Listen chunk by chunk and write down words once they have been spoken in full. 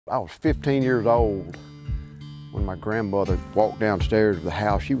I was 15 years old when my grandmother walked downstairs of the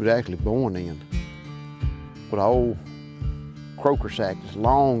house she was actually born in with an old croaker sack, this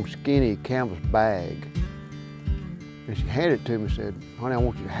long, skinny canvas bag. And she handed it to me and said, "Honey, I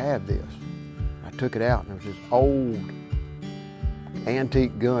want you to have this." I took it out and it was this old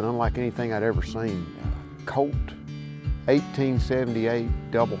antique gun, unlike anything I'd ever seen. Colt 1878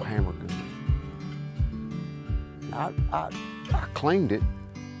 double hammer gun. I cleaned it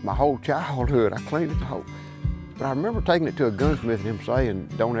my whole childhood. I cleaned it the whole. But I remember taking it to a gunsmith and him saying,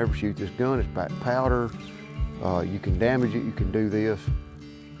 "Don't ever shoot this gun, it's packed powder. You can damage it, you can do this."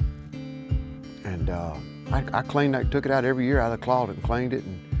 And I cleaned it, took it out every year out of the closet and cleaned it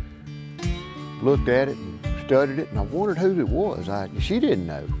and looked at it and studied it, and I wondered whose it was. She didn't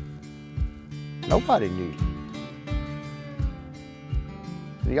know. Nobody knew.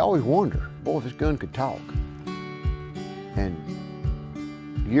 And you always wonder, boy, if this gun could talk. And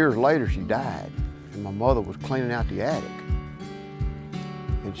years later, she died, and my mother was cleaning out the attic,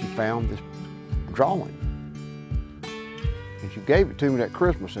 and she found this drawing. And she gave it to me that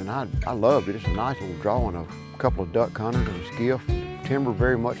Christmas, and I loved it. It's a nice little drawing of a couple of duck hunters and a skiff, timber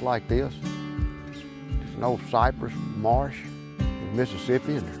very much like this. It's an old cypress marsh in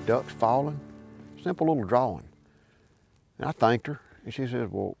Mississippi, and there's ducks falling. Simple little drawing. And I thanked her, and she says,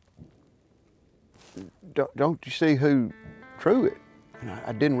 "Well, don't you see who drew it?" And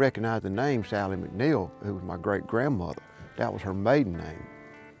I didn't recognize the name Sally McNeil, who was my great-grandmother. That was her maiden name.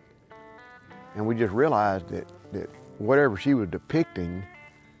 And we just realized that whatever she was depicting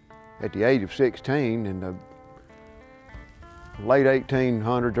at the age of 16 in the late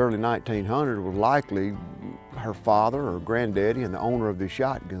 1800s, early 1900s was likely her father or granddaddy and the owner of this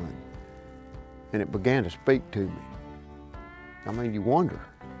shotgun. And it began to speak to me. I mean, you wonder,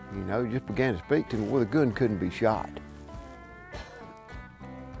 it just began to speak to me. Well, the gun couldn't be shot.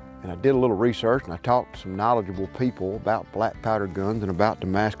 And I did a little research and I talked to some knowledgeable people about black powder guns and about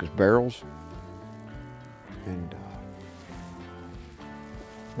Damascus barrels. And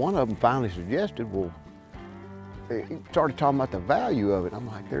one of them finally suggested, well, he started talking about the value of it. I'm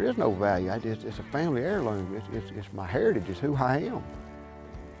like, there is no value. It's a family heirloom. It's my heritage. It's who I am.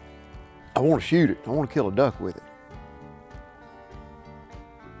 I want to shoot it. I want to kill a duck with it.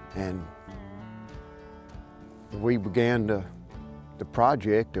 And we began the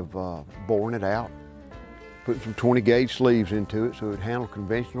project of boring it out, putting some 20 gauge sleeves into it so it would handle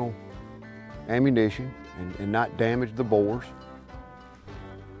conventional ammunition and not damage the bores.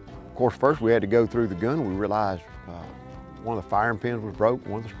 Of course, first we had to go through the gun. We realized one of the firing pins was broke,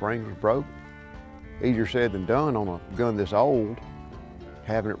 one of the springs was broke. Easier said than done on a gun this old,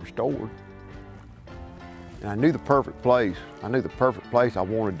 having it restored. And I knew the perfect place. I knew the perfect place I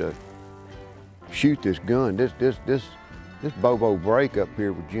wanted to shoot this gun. This Bobo break up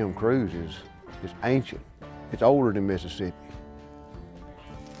here with Jim Cruz is ancient. It's older than Mississippi.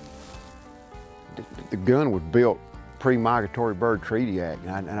 The gun was built pre-Migratory Bird Treaty Act,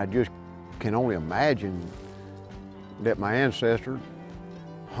 and I just can only imagine that my ancestor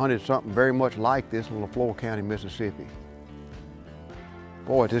hunted something very much like this in LaFleur County, Mississippi.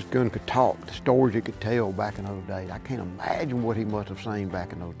 Boy, if this gun could talk, the stories it could tell back in those days. I can't imagine what he must have seen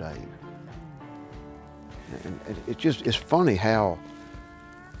back in those days. And it's funny how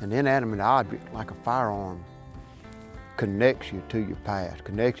an inanimate object like a firearm connects you to your past,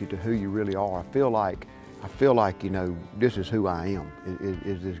 connects you to who you really are. I feel like, this is who I am,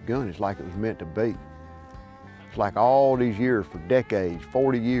 is this gun. It's like it was meant to be. It's like all these years, for decades,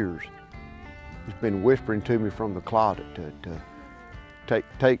 40 years, it's been whispering to me from the closet to take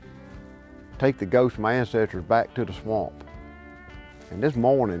the ghosts of my ancestors back to the swamp. And this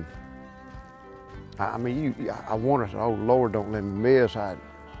morning, I wonder, oh Lord, don't let me miss. I've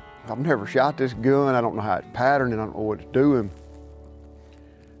never shot this gun. I don't know how it's patterned, and I don't know what it's doing.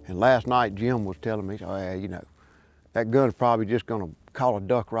 And last night, Jim was telling me, oh yeah, that gun's probably just gonna call a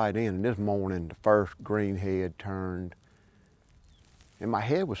duck right in. And this morning, the first green head turned, and my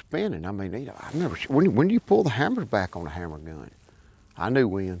head was spinning. I mean, when do you pull the hammers back on a hammer gun? I knew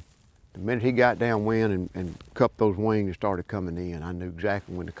when. The minute he got downwind and cupped those wings and started coming in, I knew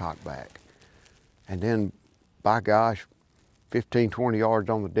exactly when to cock back. And then, by gosh, 15, 20 yards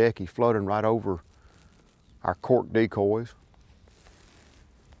on the deck, he's floating right over our cork decoys.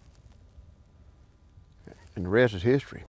 And the rest is history.